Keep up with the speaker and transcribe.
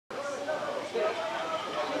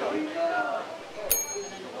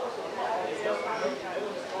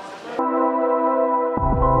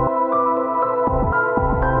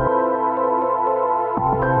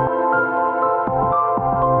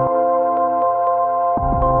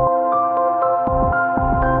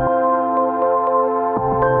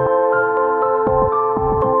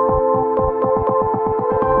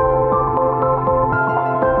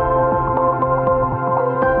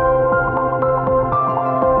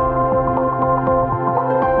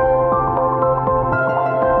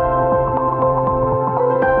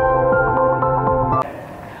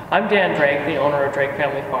I'm Dan Drake, the owner of Drake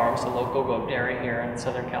Family Farms, a local goat dairy here in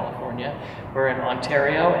Southern California. We're in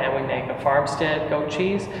Ontario and we make a farmstead goat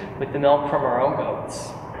cheese with the milk from our own goats.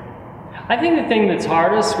 I think the thing that's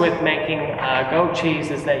hardest with making goat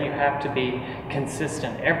cheese is that you have to be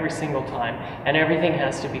consistent every single time, and everything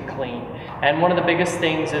has to be clean. And one of the biggest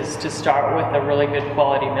things is to start with a really good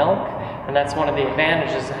quality milk, and that's one of the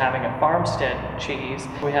advantages of having a farmstead cheese.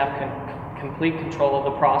 We have complete control of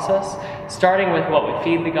the process, starting with what we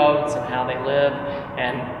feed the goats and how they live,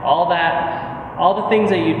 and all the things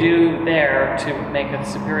that you do there to make a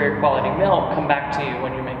superior quality milk come back to you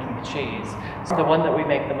when you're making the cheese. So the one that we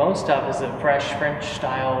make the most of is a fresh French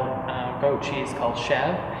style goat cheese called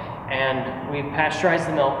Chèvre, and we pasteurize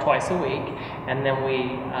the milk twice a week, and then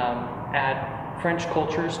we add French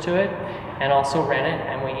cultures to it, and also ren it,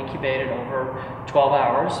 and we incubate it over 12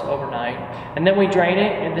 hours overnight. And then we drain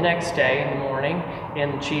it the next day in the morning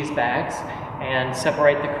in cheese bags and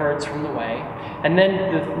separate the curds from the whey. And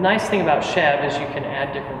then the nice thing about Chèvre is you can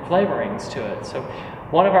add different flavorings to it. So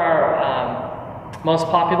one of our most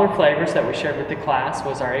popular flavors that we shared with the class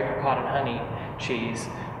was our apricot and honey cheese,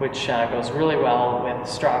 which goes really well with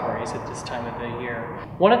strawberries at this time of the year.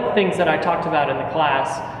 One of the things that I talked about in the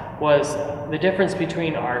class was the difference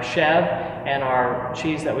between our Chèvre and our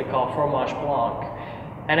cheese that we call fromage blanc.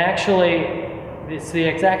 And actually, it's the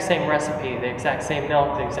exact same recipe, the exact same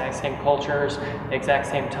milk, the exact same cultures, the exact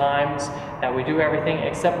same times that we do everything,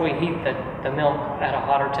 except we heat the milk at a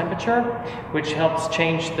hotter temperature, which helps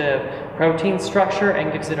change the protein structure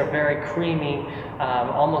and gives it a very creamy,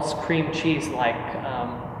 almost cream cheese-like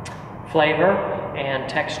flavor and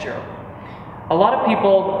texture. A lot of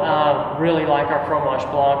people really like our fromage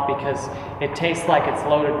blanc because it tastes like it's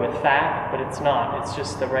loaded with fat, but it's not. It's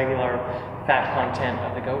just the regular fat content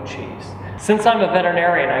of the goat cheese. Since I'm a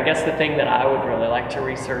veterinarian, I guess the thing that I would really like to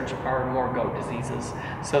research are more goat diseases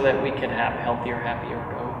so that we can have healthier, happier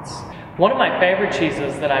goats. One of my favorite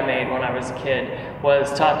cheeses that I made when I was a kid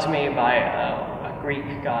was taught to me by a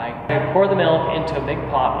Greek guy. We'd pour the milk into a big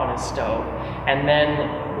pot on his stove, and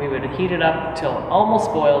then we would heat it up till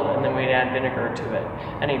almost boiled, and then we'd add vinegar to it,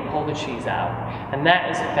 and he'd pull the cheese out. And that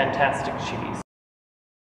is a fantastic cheese.